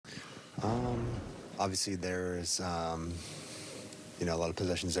Um, Obviously, a lot of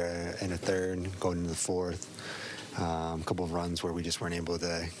possessions there in the third, going into the fourth. A couple of runs where we just weren't able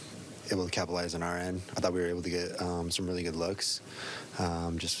to capitalize on our end. I thought we were able to get some really good looks.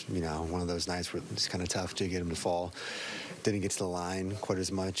 Just one of those nights where it's kind of tough to get them to fall. Didn't get to the line quite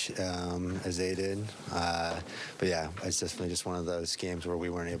as much as they did. But yeah, it's definitely just one of those games where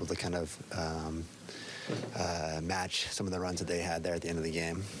we weren't able to kind of match some of the runs that they had there at the end of the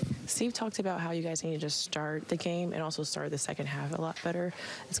game. Steve talked about how you guys need to just start the game and also start the second half a lot better.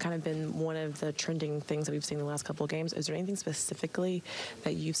 It's kind of been one of the trending things that we've seen in the last couple of games. Is there anything specifically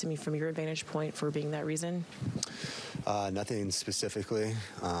that you've seen from your vantage point for being that reason? Nothing specifically.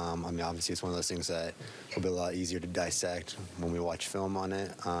 Obviously, it's one of those things that will be a lot easier to dissect when we watch film on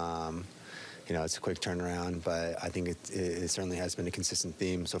it. It's a quick turnaround, but I think it certainly has been a consistent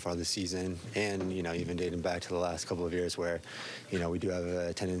theme so far this season, and even dating back to the last couple of years, where we do have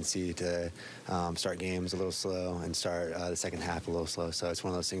a tendency to start games a little slow and start the second half a little slow. So it's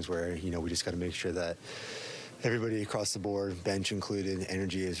one of those things where we just got to make sure that everybody across the board, bench included,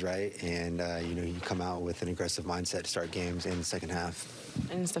 energy is right, and you come out with an aggressive mindset to start games in the second half.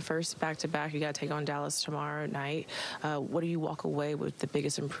 And it's the first back-to-back. You got to take on Dallas tomorrow night. What do you walk away with the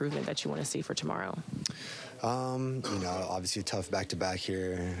biggest improvement that you want to see for tomorrow? Obviously a tough back-to-back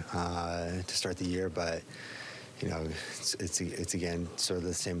here to start the year, but it's again sort of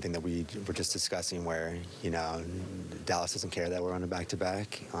the same thing that we were just discussing, where Dallas doesn't care that we're on a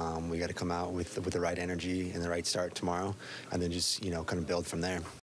back-to-back. We got to come out with the right energy and the right start tomorrow, and then just kind of build from there.